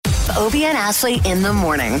Obie and Ashley in the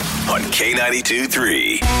morning. On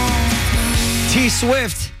K92-3. T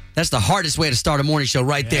Swift. That's the hardest way to start a morning show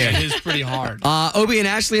right there. It is pretty hard. Obie and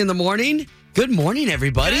Ashley in the morning. Good morning,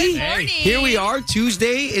 everybody. Good morning. Here we are,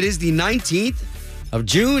 Tuesday. It is the 19th of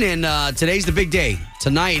June, and today's the big day.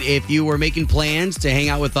 Tonight, if you were making plans to hang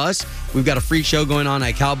out with us, we've got a free show going on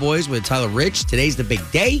at Cowboys with Tyler Rich. Today's the big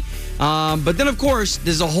day. But then, of course,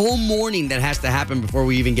 there's a whole morning that has to happen before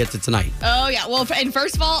we even get to tonight. Oh, yeah. Well, and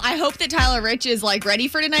first of all, I hope that Tyler Rich is, ready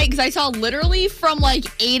for tonight, because I saw literally from, 8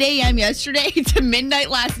 a.m. yesterday to midnight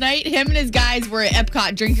last night, him and his guys were at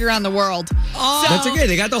Epcot drinking around the world. Oh, that's okay.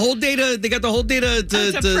 They got the whole day to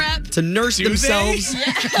nurse themselves.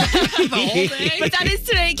 Yeah. The whole day. But that is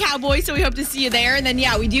today at Cowboys, so we hope to see you there. And then,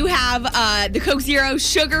 we do have the Coke Zero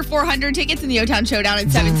Sugar 400 tickets in the O-Town Showdown at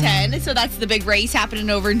 7:10. So that's the big race happening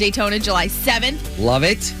over in Daytona, July 7th. Love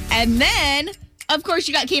it. And then, of course,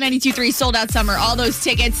 you got K92.3 Sold Out Summer, all those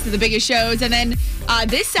tickets to the biggest shows. And then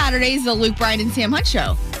this Saturday is the Luke Bryan and Sam Hunt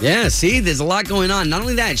show. Yeah, see, there's a lot going on. Not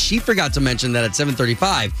only that, she forgot to mention that at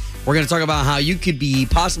 7:35, we're going to talk about how you could be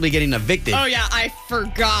possibly getting evicted. Oh, yeah, I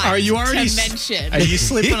forgot Are you already to mention. Are you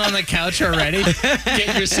sleeping on the couch already?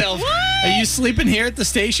 Get yourself. What? Are you sleeping here at the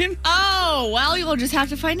station? Oh, well, you'll just have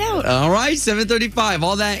to find out. All right, 7:35,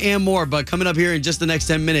 all that and more. But coming up here in just the next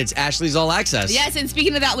 10 minutes, Ashley's All Access. Yes, and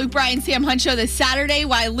speaking of that Luke Bryan Sam Hunt show this Saturday,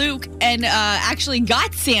 why Luke actually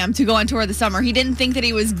got Sam to go on tour this summer. He didn't think that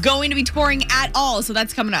he was going to be touring at all, so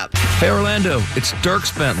that's coming up. Hey, Orlando, it's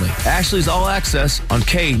Dirks Bentley. Ashley's All Access on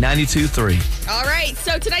K92.3. All right,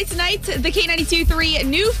 so tonight's the K92.3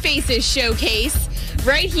 New Faces Showcase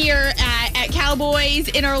right here at Cowboys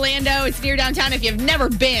in Orlando. It's near downtown. If you've never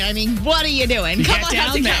been, I mean, what are you doing? Come on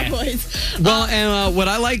out to Cowboys. Well, and what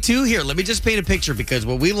I like too, here, let me just paint a picture, because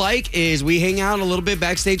what we like is we hang out a little bit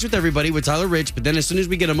backstage with everybody with Tyler Rich, but then as soon as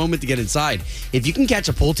we get a moment to get inside, if you can catch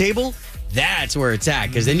a pool table, that's where it's at,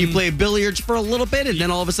 because then you play billiards for a little bit, and then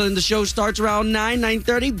all of a sudden the show starts around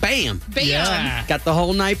 9:30. Bam. Bam. Yeah. Got the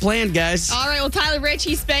whole night planned, guys. All right, well, Tyler Rich,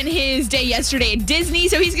 he spent his day yesterday at Disney,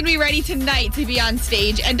 so he's going to be ready tonight to be on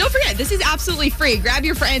stage. And don't forget, this is absolutely free. Grab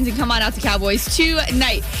your friends and come on out to Cowboys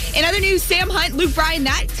tonight. In other news, Sam Hunt, Luke Bryan,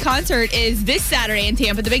 that concert is this Saturday in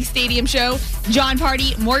Tampa, the big stadium show. John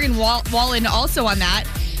Party, Morgan Wallen also on that.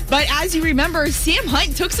 But as you remember, Sam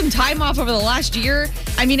Hunt took some time off over the last year.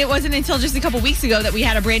 I mean, it wasn't until just a couple weeks ago that we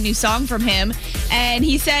had a brand new song from him. And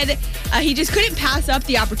he said he just couldn't pass up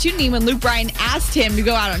the opportunity when Luke Bryan asked him to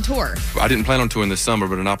go out on tour. I didn't plan on touring this summer,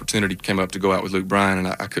 but an opportunity came up to go out with Luke Bryan, and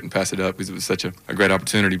I couldn't pass it up because it was such a great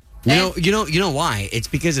opportunity. You know why? It's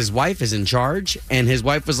because his wife is in charge, and his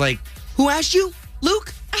wife was like, "Who asked you,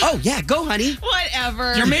 Luke?" "Oh, yeah, go, honey."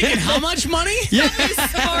 Whatever. You're making how much money? Yeah.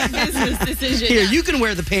 Smart business decision. Here, you can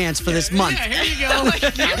wear the pants for this month. Yeah, here you go. Oh my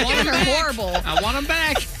God, you're horrible. I want them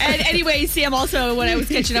back. And anyway, Sam also, when I was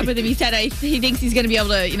catching up with him, he said he thinks he's going to be able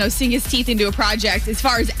to, sing his teeth into a project as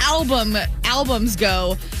far as albums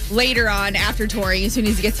go later on after touring, as soon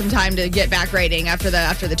as he gets some time to get back writing after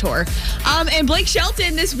the tour. And Blake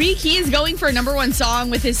Shelton this week, he is going for a #1 song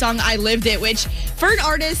with his song "I Lived It," which for an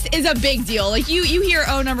artist is a big deal. Like you hear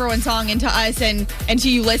 #1 song, and to us and to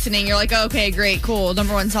you listening, you're like, oh, okay, great, cool,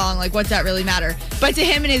 #1 song. Like, what's that really matter? But to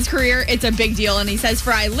him and his career, it's a big deal. And he says,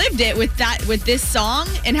 for "I Lived It" with this song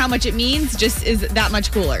and how much it means, just is that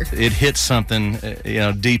much cooler. It hits something,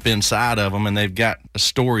 deep inside of them, and they've got a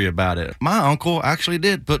story about it. My uncle actually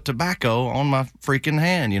did put tobacco on my freaking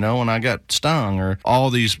hand, when I got stung, or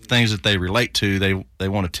all these things that they relate to. They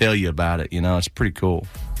want to tell you about it. It's pretty cool.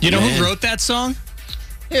 You know who wrote that song?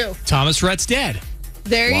 Who? Thomas Rhett's dad.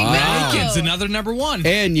 There you go. Mannequin's another #1.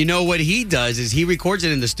 And you know what he does is he records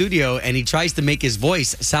it in the studio, and he tries to make his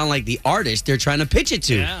voice sound like the artist they're trying to pitch it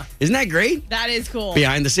to. Yeah. Isn't that great? That is cool.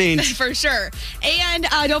 Behind the scenes. For sure. And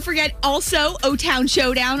don't forget, also, O-Town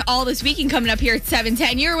Showdown all this weekend coming up here at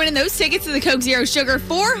 7:10. You're winning those tickets to the Coke Zero Sugar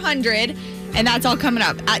 400. And that's all coming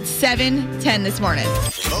up at 7:10 this morning.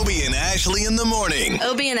 Obie and Ashley in the morning.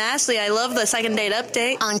 Obie and Ashley, I love the second date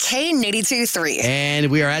update on K92.3.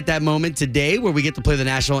 And we are at that moment today where we get to play the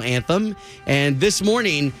national anthem. And this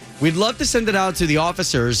morning, we'd love to send it out to the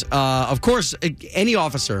officers. Of course, any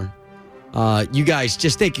officer. You guys,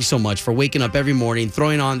 just thank you so much for waking up every morning,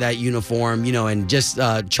 throwing on that uniform, and just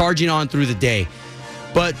charging on through the day.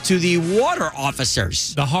 But to the water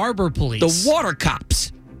officers, The harbor police. the water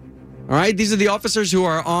cops. All right, these are the officers who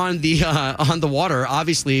are on the water.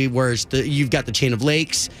 Obviously, where you've got the chain of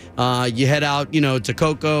lakes. You head out, to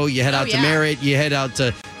Cocoa. You head out to Merritt. You head out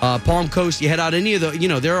to Palm Coast. You head out any of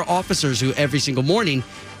the. There are officers who every single morning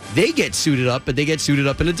they get suited up, but they get suited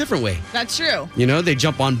up in a different way. That's true. They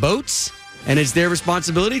jump on boats. And it's their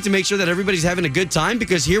responsibility to make sure that everybody's having a good time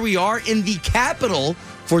because here we are in the capital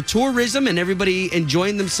for tourism and everybody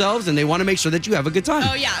enjoying themselves, and they want to make sure that you have a good time.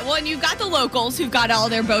 Oh, yeah. Well, and you've got the locals who've got all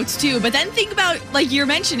their boats, too. But then think about, like you're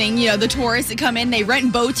mentioning, the tourists that come in, they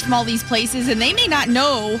rent boats from all these places, and they may not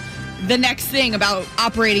know the next thing about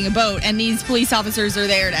operating a boat. And these police officers are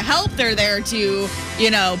there to help. They're there to,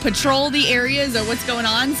 patrol the areas or what's going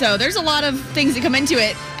on. So there's a lot of things that come into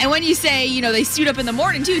it. And when you say, they suit up in the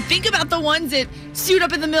morning, too, think about the ones that suit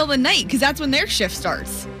up in the middle of the night because that's when their shift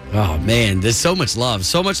starts. Oh, man, there's so much love,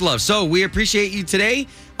 so much love. So we appreciate you today.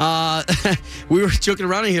 We were joking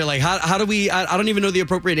around in here, like, how do we, I don't even know the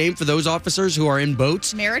appropriate name for those officers who are in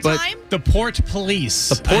boats. Maritime? The Port Police.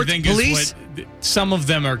 The Port I think Police? is what some of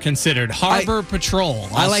them are considered. Harbor Patrol.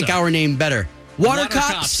 Also. I like our name better. Water Water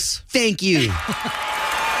Cops. Cops. Thank you.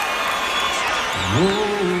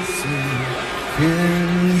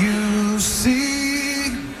 Can you see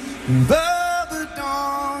by the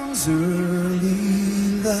dawn's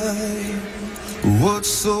early light what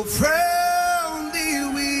so proudly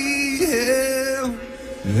we hailed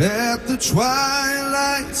at the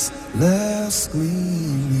twilight's last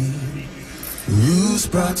gleaming, whose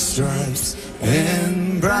broad stripes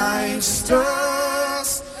and bright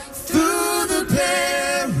stars through the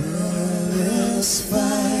perilous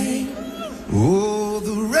fight. Oh,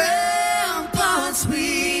 the ramparts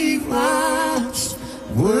we watched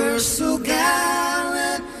were so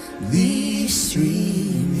gallantly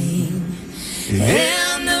streaming,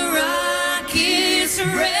 and the rockets'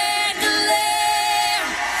 red glare,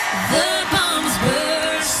 the bombs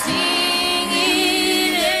bursting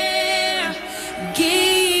in air,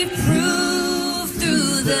 gave proof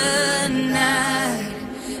through the night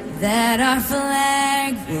that our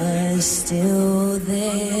flag was still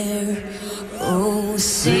there. Oh,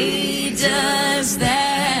 say does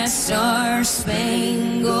that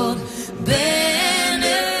star-spangled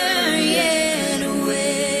banner yet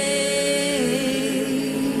wave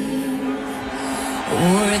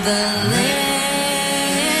o'er the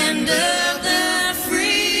land of the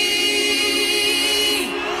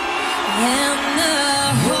free and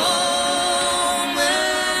the home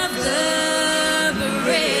of the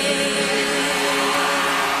brave?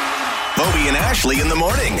 Obie and Ashley in the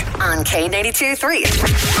morning. On K92.3.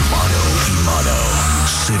 Mono,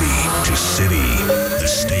 city to city. The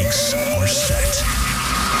stakes are set.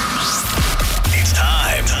 It's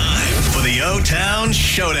time for the O-Town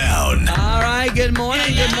Showdown. All right, good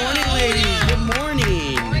morning. Good morning, ladies. Good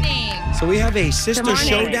morning. Morning. So we have a sister morning.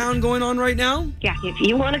 showdown going on right now? Yeah, if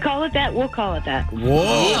you want to call it that, we'll call it that.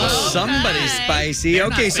 Whoa, somebody's spicy. They're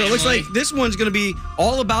Okay, not so it looks family. like this one's going to be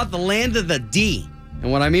all about the land of the D.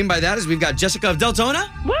 And what I mean by that is we've got Jessica of Deltona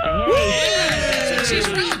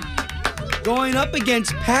going up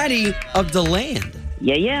against Patty of DeLand.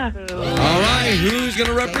 Yeah. All right, who's going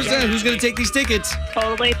to represent? Who's going to take these tickets?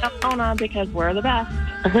 Totally Deltona because we're the best.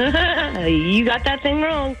 You got that thing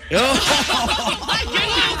wrong.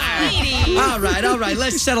 All right.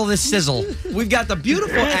 Let's settle this sizzle. We've got the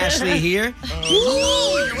beautiful Ashley here.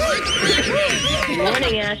 Good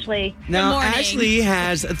morning, Ashley. Now, morning. Ashley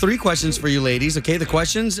has 3 questions for you ladies, okay? The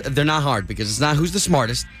questions, they're not hard because it's not who's the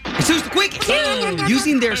smartest. It's who's the quickest.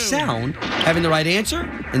 Using their sound, having the right answer,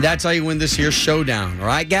 and that's how you win this here showdown. All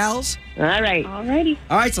right, gals? All right. Alrighty.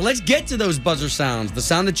 All right, so let's get to those buzzer sounds. The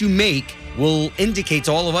sound that you make will indicate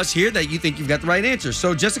to all of us here that you think you've got the right answer.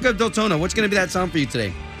 So, Jessica of Deltona, what's going to be that sound for you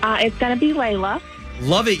today? It's going to be Layla.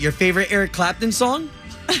 Love it. Your favorite Eric Clapton song?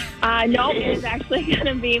 No, it's actually going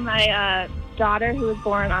to be my daughter who was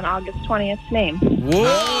born on August 20th's name.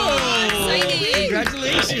 Whoa!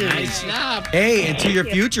 Congratulations. Nice job. Hey, and to your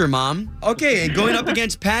future, Mom. Okay, and going up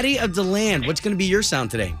against Patty of DeLand, what's going to be your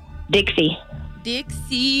sound today? Dixie.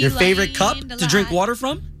 Dixie. Your favorite cup to drink water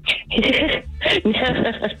from?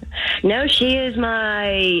 No, she is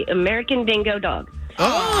my American dingo dog.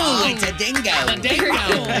 Oh, it's a dingo.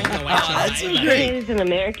 That's She great. is an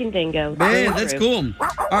American dingo. Man, that's cool. All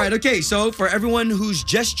right, okay, so for everyone who's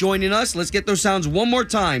just joining us, let's get those sounds one more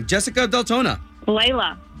time. Jessica of Deltona.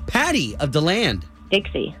 Layla. Patty of DeLand.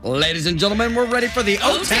 Dixie. Ladies and gentlemen, we're ready for the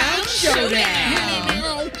O-Town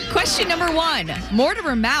Showdown. Question number 1.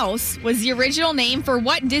 Mortimer Mouse was the original name for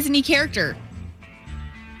what Disney character?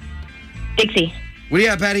 Dixie. What do you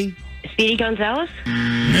have, Patty? Speedy Gonzalez.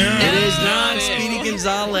 It is not Speedy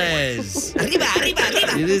Gonzalez.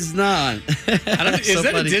 It is not. Is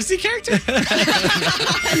that a Disney character?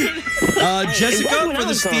 Jessica, when for I the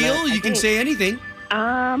was growing steal, up, you I can think. say anything.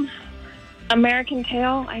 American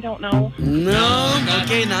Tail. I don't know. No,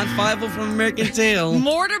 okay, not Five from American Tail.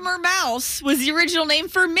 Mortimer Mouse was the original name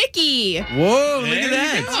for Mickey. Whoa, look There at you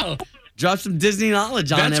that. go. Drop some Disney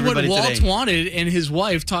knowledge on That's what everybody Walt today. wanted, and his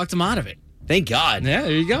wife talked him out of it. Thank God. Yeah,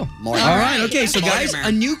 there you go. All right. Okay, so guys, Mortimer.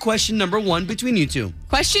 a new question number 1 between you two.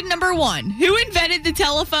 Question number 1. Who invented the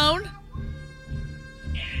telephone?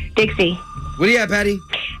 Dixie. What do you have, Patty?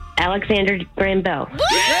 Alexander Graham Bell.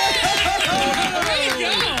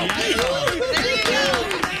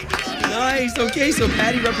 Nice. Okay, so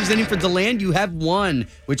Patty representing for DeLand, you have 1,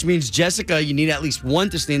 which means Jessica, you need at least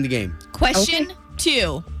 1 to stay in the game. Question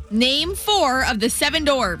 2. Name 4 of the 7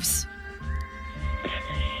 dwarves.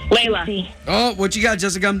 Layla. Oh, what you got,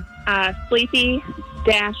 Jessica? Sleepy,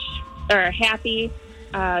 Happy,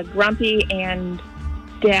 Grumpy, and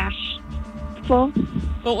Dashful.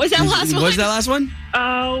 What was that last one? What's that last one?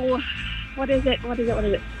 Oh, what is it?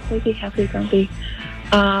 Sleepy, Happy, Grumpy.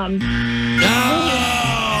 Oh,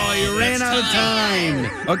 you ran out of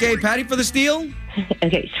time. Okay, Patty for the steal.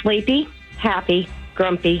 Okay, Sleepy, Happy,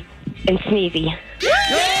 Grumpy, and Sneezy.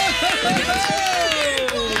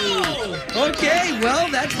 Okay, well,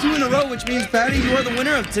 that's 2 in a row, which means, Patty, you are the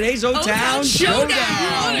winner of today's O-Town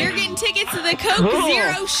Showdown. You're getting tickets to the Coke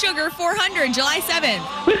Zero Sugar 400, July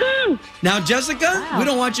 7th. Now, Jessica, we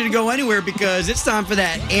don't want you to go anywhere because it's time for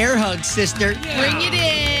that air hug, sister. Bring it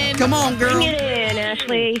in. Come on, girl. Bring it in,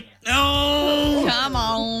 Ashley. No. Come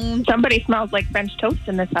on. Somebody smells like French toast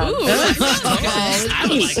in this house. Ooh. I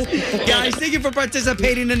would like it. Guys, thank you for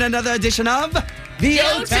participating in another edition of the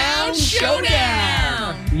O-Town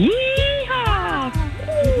Showdown. Yeehaw!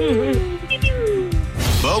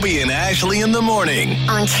 Bobby and Ashley in the morning.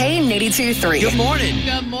 On K82.3. Good morning.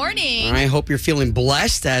 Good morning. I hope you're feeling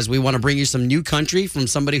blessed as we want to bring you some new country from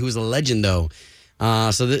somebody who's a legend, though.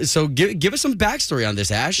 So give us some backstory on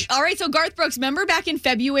this, Ash. All right, so Garth Brooks, remember back in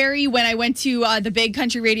February when I went to the big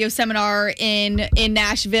country radio seminar in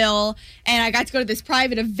Nashville, and I got to go to this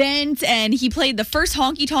private event, and he played the first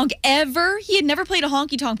honky tonk ever. He had never played a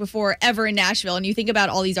honky tonk before ever in Nashville, and you think about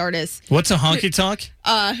all these artists What's a honky tonk?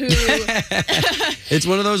 who It's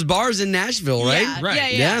one of those bars in Nashville, right? Yeah, Right.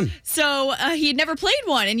 Yeah. Yeah. So he had never played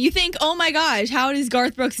one, and you think, oh my gosh, how does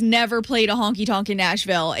Garth Brooks never played a honky tonk in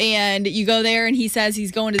Nashville? And you go there, and he says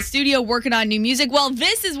he's going to the studio working on new music. Well,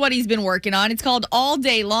 this is what he's been working on. It's called All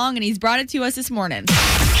Day Long, and he's brought it to us this morning.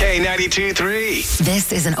 K92.3.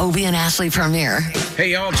 This is an Obie and Ashley premiere.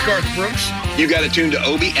 Hey y'all, it's Garth Brooks, You got to tune to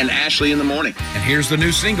Obie and Ashley in the morning. and here's the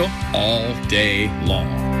new single, All Day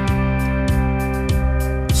Long.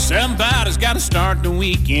 Somebody's got to start the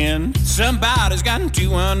weekend. Somebody's got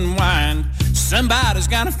to unwind. Somebody's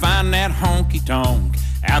got to find that honky-tonk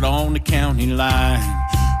out on the county line.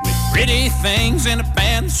 With pretty things and a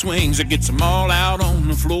band that swings that gets them all out on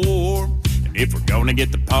the floor. And if we're gonna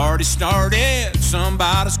get the party started,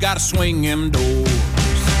 somebody's got to swing them doors.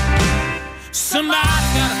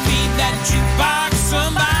 Somebody's got to feed that jukebox.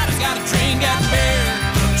 Somebody's got to drink that beer.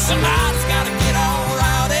 Somebody's got to get all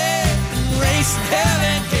rowdy and race and hell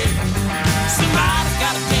and deer. Somebody's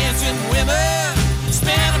got to dance with women,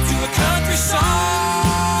 spin them to a country song.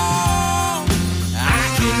 I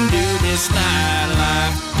can do this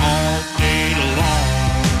nightlife all day long.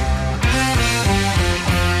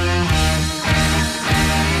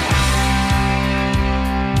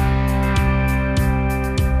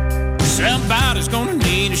 Somebody's gonna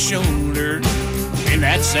need a shoulder when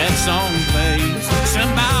that sad song plays.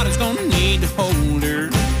 Somebody's gonna need to hold her,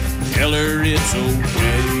 tell her it's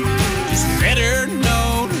okay. Just let her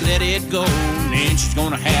know to let it go, and then she's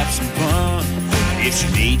gonna have some fun. And if she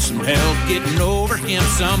needs some help getting over him,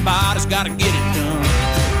 somebody's gotta get it done.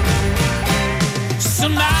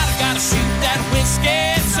 Somebody gotta shoot that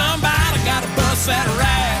whiskey, somebody gotta bust that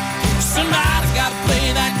rag. Somebody gotta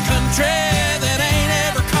play that country that ain't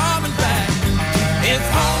ever coming back. If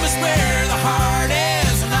home is where the heart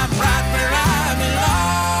is, and I'm right where I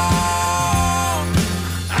belong,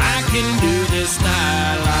 I can do this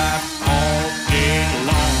nightlife all day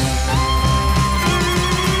long.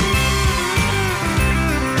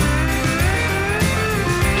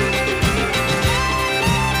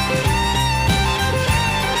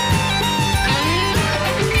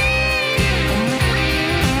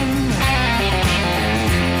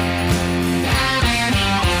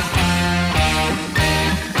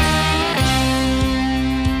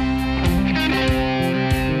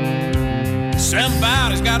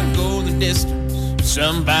 Somebody's gotta go the distance.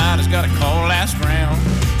 Somebody's gotta call last round.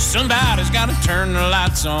 Somebody's gotta turn the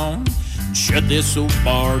lights on and shut this old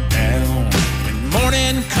bar down. When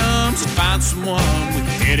morning comes, and find someone with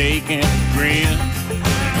a headache and a grin.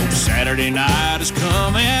 You know Saturday night is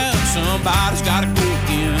coming. Somebody's gotta go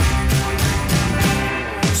again.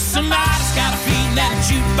 Somebody's gotta feed that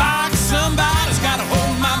jukebox. Somebody's gotta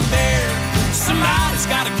hold my beer. Somebody's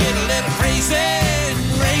gotta get a little crazy and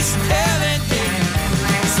race and hell.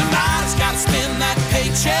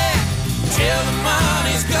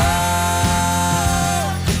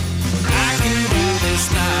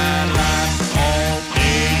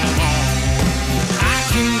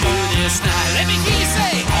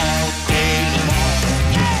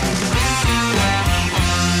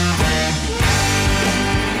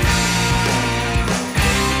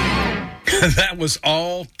 That was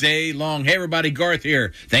all day long. Hey, everybody, Garth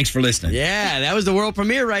here. Thanks for listening. Yeah, that was the world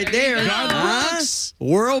premiere right there. Garth Brooks.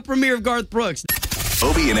 World premiere of Garth Brooks.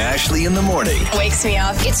 Obie and Ashley in the morning. Wakes me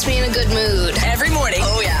up, gets me in a good mood. Every morning.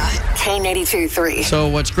 Oh, yeah. K82.3. So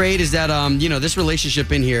what's great is that, this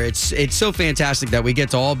relationship in here, it's so fantastic that we get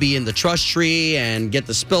to all be in the trust tree and get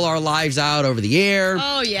to spill our lives out over the air.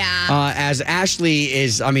 Oh, yeah. As Ashley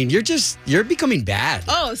is, you're becoming bad.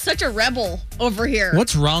 Oh, such a rebel over here.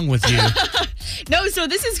 What's wrong with you? No, so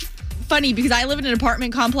this is funny because I live in an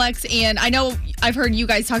apartment complex, and I know I've heard you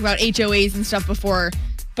guys talk about HOAs and stuff before,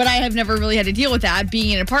 but I have never really had to deal with that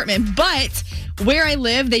being in an apartment. But where I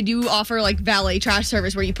live, they do offer like valet trash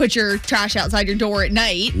service where you put your trash outside your door at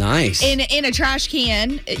night. Nice. In a trash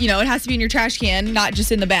can. It has to be in your trash can, not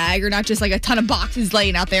just in the bag or not just like a ton of boxes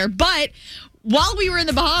laying out there. But while we were in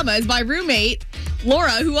the Bahamas, my roommate,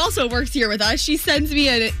 Laura, who also works here with us, she sends me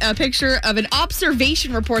a picture of an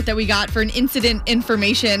observation report that we got for an incident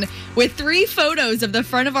information with 3 photos of the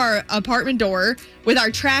front of our apartment door with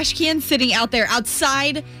our trash can sitting out there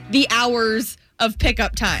outside the hours of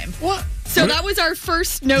pickup time. What? So that was our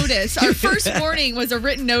first notice. Our first warning was a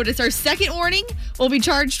written notice. Our second warning, we'll be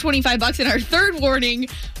charged $25. And our third warning,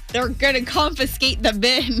 they're going to confiscate the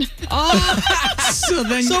bin.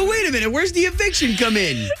 So wait a minute. Where's the eviction come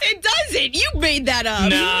in? It doesn't. You made that up.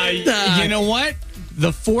 Nah, you know what?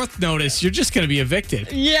 The fourth notice, you're just going to be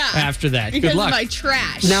evicted. Yeah. After that. Because Good luck. of my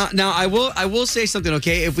trash. Now I will say something,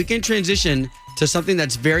 okay? If we can transition to something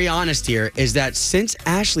that's very honest here, is that since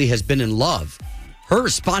Ashley has been in love, her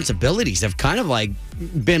responsibilities have kind of like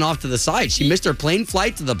been off to the side. She missed her plane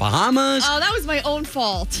flight to the Bahamas. Oh, that was my own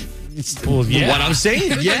fault. Well, yeah. What I'm saying.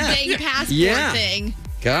 It was Yeah. a dang passport thing.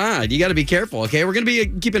 God, you got to be careful, okay? We're going to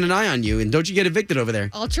be keeping an eye on you, and don't you get evicted over there.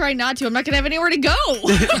 I'll try not to. I'm not going to have anywhere to go.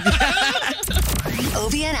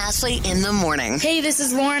 Obie and Ashley in the morning. Hey, this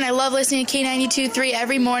is Lauren. I love listening to K92.3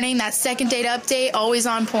 every morning. That second date update, always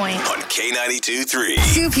on point. On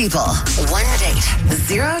K92.3. 2 people, 1 date,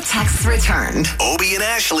 0 texts returned. Obie and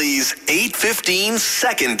Ashley's 8:15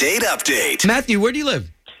 second date update. Matthew, where do you live?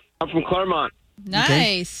 I'm from Claremont.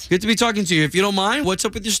 Nice. Good to be talking to you. If you don't mind, what's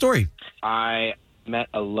up with your story? I met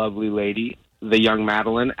a lovely lady, the young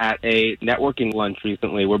Madeline, at a networking lunch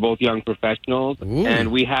recently. We're both young professionals,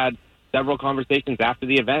 and we had several conversations after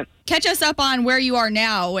the event. Catch us up on where you are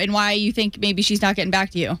now and why you think maybe she's not getting back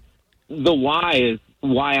to you. The why is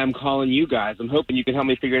why I'm calling you guys. I'm hoping you can help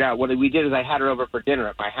me figure it out. What we did is I had her over for dinner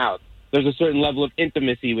at my house. There's a certain level of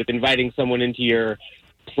intimacy with inviting someone into your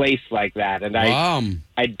place like that, and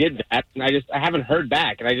I did that, and I haven't heard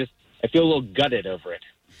back, and I feel a little gutted over it.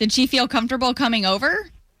 Did she feel comfortable coming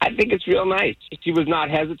over? I think it's real nice. She was not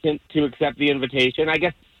hesitant to accept the invitation. I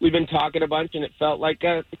guess we've been talking a bunch, and it felt like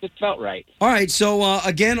it just felt right. All right. So,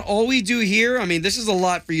 again, all we do here, this is a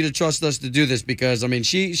lot for you to trust us to do this because,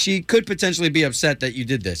 she could potentially be upset that you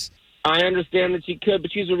did this. I understand that she could,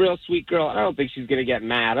 but she's a real sweet girl. I don't think she's going to get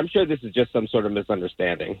mad. I'm sure this is just some sort of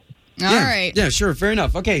misunderstanding. All right. Yeah, sure. Fair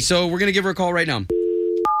enough. Okay, so we're going to give her a call right now.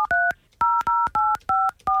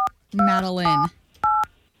 Madeline.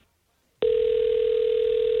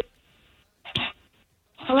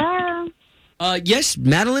 Hello. Yes,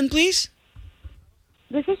 Madeline, please.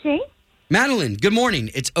 This is she. Madeline, good morning.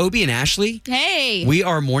 It's Obie and Ashley. Hey. We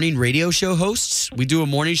are morning radio show hosts. We do a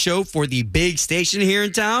morning show for the big station here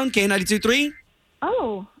in town, K92.3.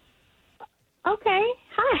 Oh. Okay.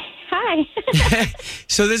 Hi.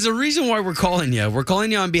 So there's a reason why we're calling you. We're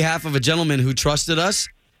calling you on behalf of a gentleman who trusted us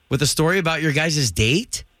with a story about your guys'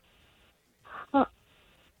 date.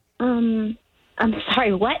 I'm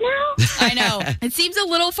sorry, what now? I know. It seems a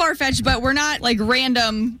little far-fetched, but we're not like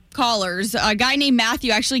random callers. A guy named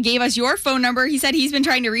Matthew actually gave us your phone number. He said he's been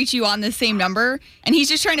trying to reach you on the same number, and he's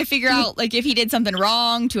just trying to figure out like if he did something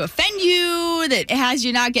wrong to offend you that has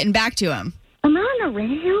you not getting back to him. Am I on the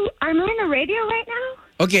radio? Am I on the radio right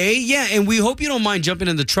now? Okay, yeah, and we hope you don't mind jumping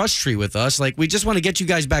in the trust tree with us. Like, we just want to get you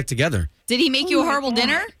guys back together. Did he make you a horrible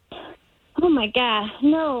dinner? Oh, my God.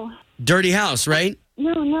 No. Dirty house, right?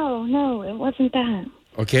 No. It wasn't that.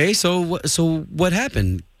 Okay, so what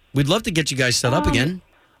happened? We'd love to get you guys set up again.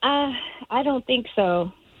 I don't think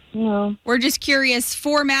so. No. We're just curious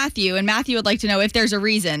for Matthew, and Matthew would like to know if there's a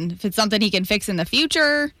reason, if it's something he can fix in the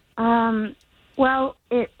future. Well,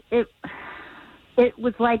 it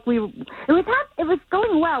was like it was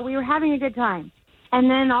going well. We were having a good time. And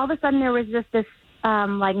then all of a sudden there was just this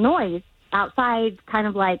like noise outside, kind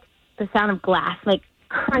of like the sound of glass, like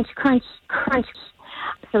crunch, crunch, crunch.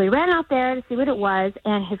 So we ran out there to see what it was,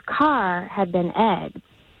 and his car had been egged.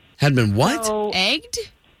 Had been what? So, egged?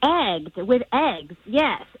 Egged, with eggs.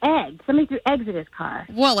 Yes, eggs. Somebody threw eggs at his car.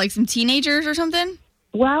 What, like some teenagers or something?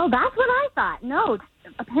 Well, that's what I thought. No,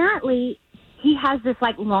 apparently he has this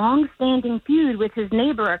like long-standing feud with his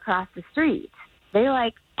neighbor across the street. They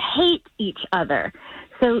like hate each other.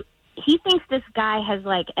 So he thinks this guy has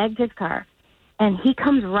like egged his car, and he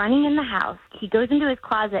comes running in the house. He goes into his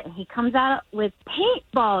closet and he comes out with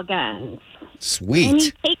paintball guns. Sweet. And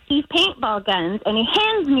he takes these paintball guns and he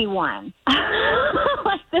hands me one.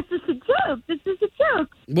 Like, this is a joke. This is a joke.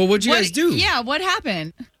 Well, what'd you guys do? Yeah, what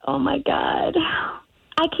happened? Oh my God.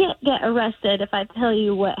 I can't get arrested if I tell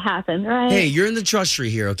you what happened, right? Hey, you're in the trust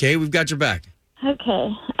tree here, okay? We've got your back. Okay.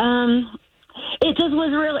 It just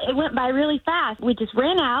was really, it went by really fast. We just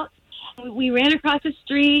ran out. We ran across the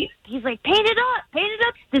street. He's like, paint it up, paint it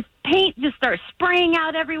up. This paint just starts spraying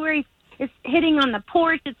out everywhere. It's hitting on the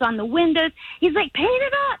porch. It's on the windows. He's like, paint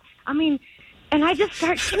it up. I mean, and I just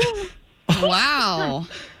start shooting. Wow.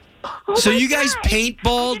 Oh So my you guys God.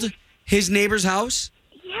 paintballed his neighbor's house?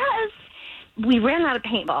 Yes. We ran out of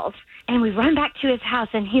paintballs, and we run back to his house,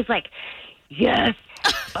 and he's like, yes.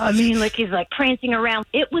 I mean, like, he's like prancing around.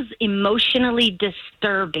 It was emotionally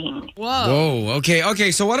disturbing. Whoa. Whoa.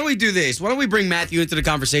 Okay. So why don't we do this? Why don't we bring Matthew into the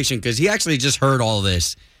conversation? Because he actually just heard all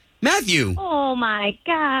this. Matthew. Oh, my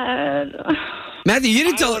God. Matthew, you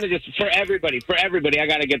didn't I tell want to just, for everybody, I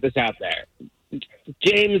got to get this out there.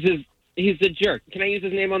 James he's a jerk. Can I use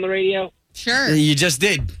his name on the radio? Sure. You just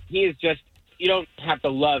did. He is just, you don't have to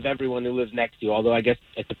love everyone who lives next to you, although I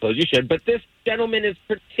suppose you should. But this gentleman is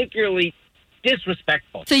particularly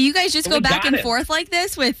disrespectful. So you guys just So go we back got and him. forth like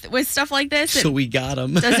this with stuff like this? So we got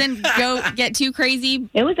him. Doesn't get too crazy?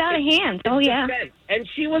 It was out of hand. Oh, yeah. And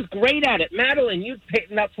she was great at it. Madeline, you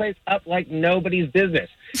painted that place up like nobody's business.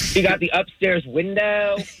 She got the upstairs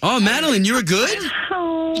window. Oh, Madeline, you were good?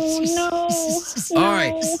 Oh, no. All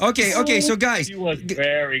right. Okay. So guys, She was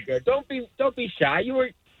very good. Don't be shy. You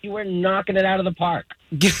were knocking it out of the park.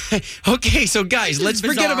 okay. So guys, let's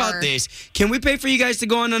forget bizarre. about this. Can we pay for you guys to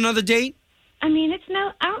go on another date? I mean,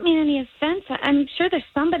 I don't mean any offense. I'm sure there's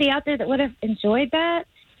somebody out there that would have enjoyed that.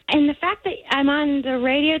 And the fact that I'm on the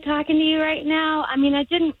radio talking to you right now, I mean, I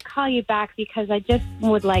didn't call you back because I just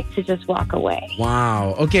would like to just walk away.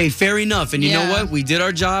 Wow. Okay, fair enough. And you know Yeah. what? We did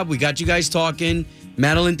our job. We got you guys talking.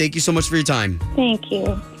 Madeline, thank you so much for your time. Thank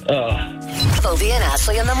you. Obie and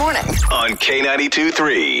Ashley in the morning. On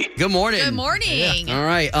K92-3. Good morning. Good morning. All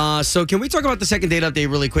right. So can we talk about the second date update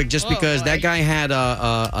really quick? Just because that guy had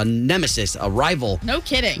a nemesis, a rival. No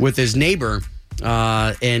kidding. With his neighbor.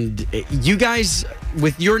 And you guys,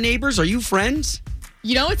 with your neighbors, are you friends?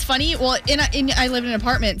 You know what's funny? Well, I live in an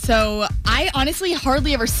apartment, so I honestly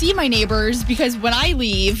hardly ever see my neighbors because when I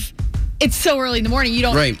leave, it's so early in the morning. You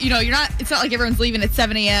don't, Right. you're not. It's not like everyone's leaving at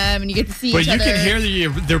 7 a.m. and you get to see But each you other. can hear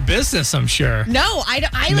their business, I'm sure. No, I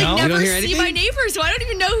No? You never don't hear see anything? my neighbors, so I don't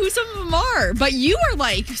even know who some of them are. But you are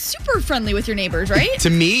like super friendly with your neighbors, right?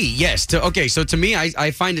 To me, yes. So to me,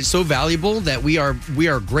 I find it so valuable that we are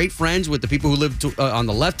great friends with the people who live on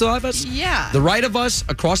the left of us, Yeah. the right of us,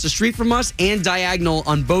 across the street from us, and diagonal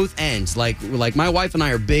on both ends. Like my wife and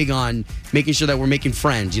I are big on making sure that we're making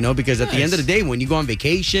friends, because at the end of the day, when you go on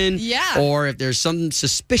vacation, Yeah. or if there's some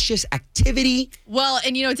suspicious activity, Well,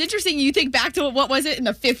 and it's interesting. You think back to what was it in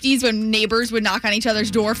the 50s when neighbors would knock on each other's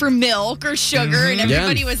door for milk or sugar, and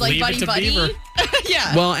everybody was like Leave it buddy to buddy. Beaver.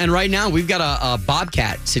 Yeah. well, and right now we've got a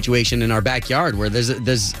bobcat situation in our backyard where there's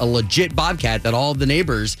a legit bobcat that all of the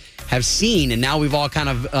neighbors have seen, and now we've all kind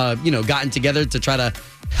of gotten together to try to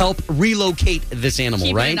help relocate this animal,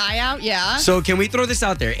 Keep right? an eye out. Yeah. So can we throw this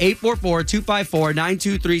out there?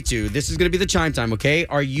 844-254-9232. This is going to be the chime time, okay?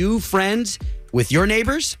 Are you friends with your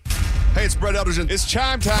neighbors? Hey, it's Brett Elderson. It's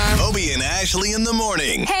chime time. Obie and Ashley in the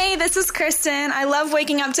morning. Hey, this is Kristen. I love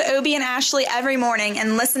waking up to Obie and Ashley every morning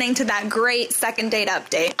and listening to that great second date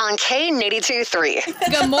update. On K92-3.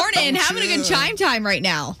 Good morning. Having a good chime time right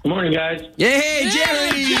now. Good morning, guys. Hey,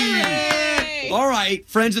 Jerry! All right.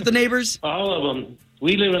 Friends with the neighbors? All of them.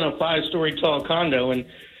 We live in a 5-story tall condo, and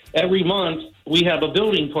every month we have a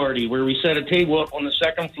building party where we set a table up on the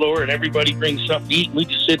second floor and everybody brings something to eat, and we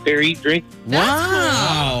just sit there, eat, drink.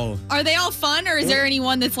 Wow. Are they all fun, or is there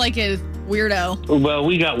anyone that's like a weirdo? Well,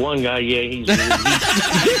 we got one guy, he's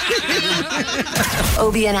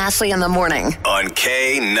Obie and Ashley in the morning. On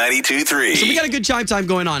K92-3. So we got a good chime time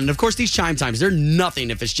going on. And of course, these chime times, they're nothing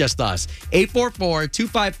if it's just us.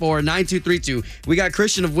 844-254-9232. We got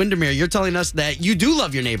Christian of Windermere. You're telling us that you do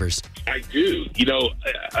love your neighbors. I do.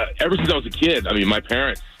 Ever since I was a kid, my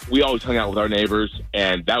parents we always hung out with our neighbors,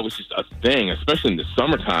 and that was just a thing, especially in the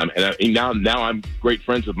summertime. And now I'm great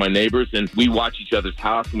friends with my neighbors, and we watch each other's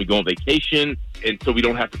house, and we go on vacation, and so we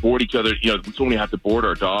don't have to board each other. You know, we only have to board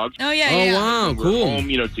our dogs. Oh, yeah. Wow, We're cool. home,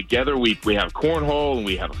 you know, together. We have cornhole, and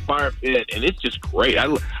we have a fire pit, and it's just great. I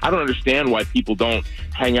don't understand why people don't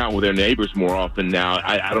hang out with their neighbors more often now.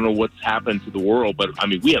 I don't know what's happened to the world, but, I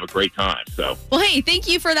mean, we have a great time. So. Well, hey, thank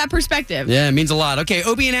you for that perspective. Yeah, it means a lot. Okay,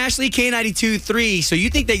 Obie and Ashley, K92.3. So you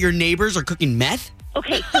think that your neighbors are cooking meth?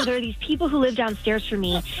 Okay, so there are these people who live downstairs from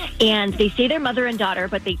me, and they say they're mother and daughter,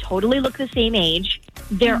 but they totally look the same age.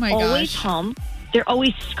 They're always home. They're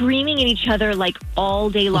always screaming at each other like all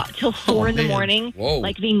day long, till 4 in the morning. Whoa.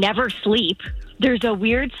 Like they never sleep. There's a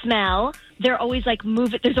weird smell. They're always like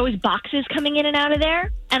there's always boxes coming in and out of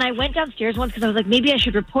there. And I went downstairs once because I was like, maybe I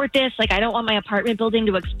should report this. Like, I don't want my apartment building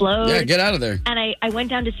to explode. Yeah, get out of there. And I went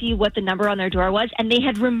down to see what the number on their door was, and they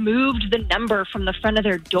had removed the number from the front of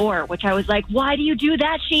their door, which I was like, why do you do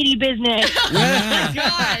that shady business?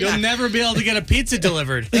 You'll never be able to get a pizza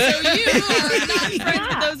delivered. So you are not friends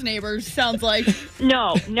with those neighbors, sounds like.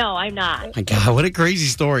 No, I'm not. My God, what a crazy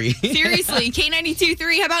story. Seriously,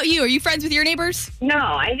 K92.3, how about you? Are you friends with your neighbors? No,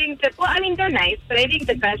 I think that, well, I mean, they're nice, but I think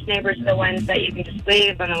the best neighbors are the ones that you can just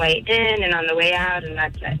wave on the way in and on the way out, and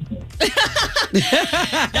that's it.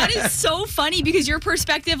 That is so funny because your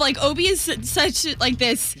perspective, like Obie is such like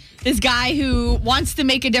this guy who wants to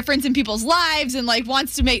make a difference in people's lives and like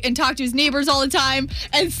wants to make and talk to his neighbors all the time.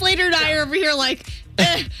 And Slater and I are over here like,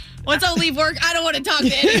 once I leave work, I don't want to talk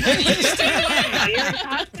to anybody. You're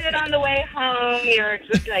exhausted on the way home. You're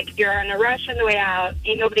just like you're in a rush on the way out.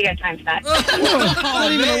 Ain't nobody got time for that.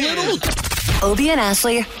 Not even a little. Obie and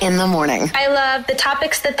Ashley in the morning. I love the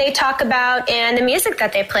topics that they talk about and the music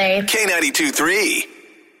that they play. K92.3.